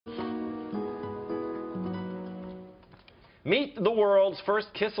Meet the world's first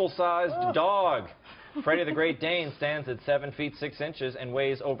kissel-sized dog. Freddy the Great Dane stands at 7 feet 6 inches and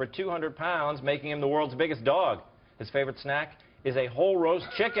weighs over 200 pounds, making him the world's biggest dog. His favorite snack is a whole roast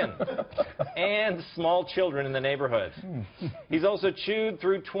chicken and small children in the neighborhood. He's also chewed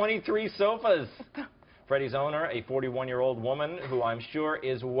through 23 sofas. Freddy's owner, a 41-year-old woman who I'm sure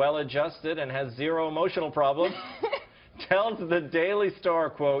is well-adjusted and has zero emotional problems, tells the Daily Star,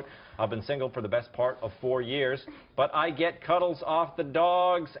 quote, "I've been single for the best part of 4 years, but I get cuddles off the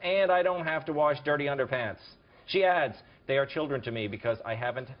dogs and I don't have to wash dirty underpants." She adds, "They are children to me because I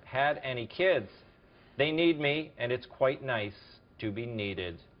haven't had any kids. They need me and it's quite nice to be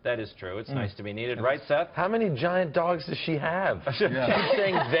needed." That is true. It's nice to be needed, right, Seth? How many giant dogs does she have? She's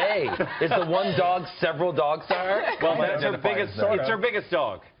saying they. Is the one dog several dogs to her? Well, that's her biggest. It's her biggest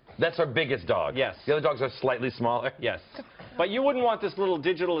dog. That's her biggest dog? Yes. The other dogs are slightly smaller? Yes. But you wouldn't want this little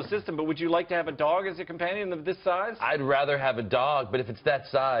digital assistant, but would you like to have a dog as a companion of this size? I'd rather have a dog, but if it's that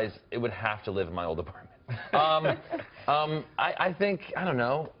size, it would have to live in my old apartment. I think, I don't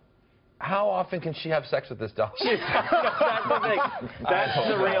know, how often can she have sex with this dog? That's the thing. That's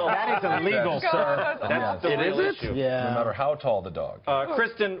the real. That is illegal, sir. That's the real issue. Yeah. No matter how tall the dog.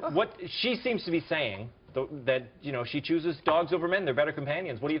 Kristen, what she seems to be saying, that, you know, she chooses dogs over men. They're better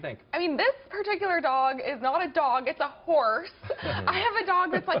companions. What do you think? I mean, this particular dog is not a dog. It's a horse. I have a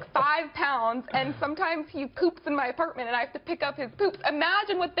dog that's like 5 pounds, and sometimes he poops in my apartment, and I have to pick up his poops.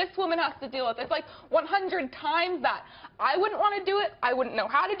 Imagine what this woman has to deal with. It's like 100 times that. I wouldn't want to do it. I wouldn't know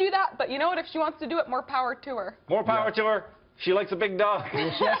how to do that. But you know what? If she wants to do it, more power to her. More power to her. She likes a big dog.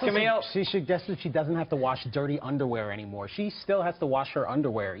 Camille? She suggested she doesn't have to wash dirty underwear anymore. She still has to wash her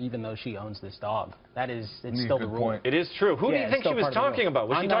underwear, even though she owns this dog. It's still the rule. It is true. Who do you think she was talking about?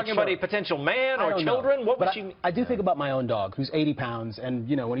 Was she talking about a potential man or children? What was she? I do think about my own dog, who's 80 pounds, and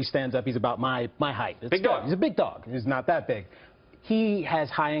you know, when he stands up, he's about my height. Big dog. He's a big dog. He's not that big. He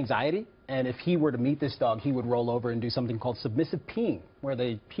has high anxiety, and if he were to meet this dog, he would roll over and do something called submissive peeing, where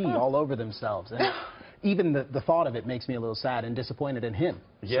they pee all over themselves. And even the thought of it makes me a little sad and disappointed in him.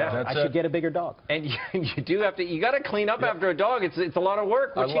 Yeah, so I should get a bigger dog. And you do have to. You got to clean up after a dog. It's a lot of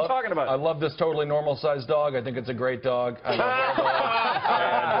work. What's she talking about? I love this totally normal-sized dog. I think it's a great dog. I love all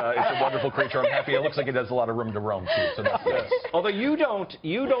dogs. And it's a wonderful creature. I'm happy. It looks like it has a lot of room to roam too. So that's good. Although you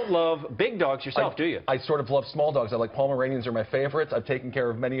don't love big dogs yourself, do you? I sort of love small dogs. I like Pomeranians are my favorites. I've taken care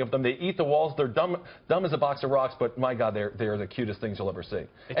of many of them. They eat the walls. They're dumb as a box of rocks, but my God, they're the cutest things you'll ever see.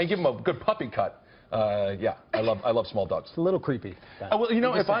 And give them a good puppy cut. Yeah, I love small dogs. It's a little creepy. Well, you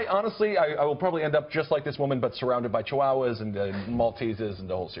know, if I honestly, I will probably end up just like this woman, but surrounded by Chihuahuas and Malteses and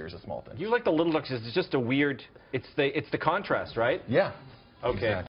the whole series of small things. You like the little dogs. It's just a weird. It's the contrast, right? Yeah. Okay. Exactly.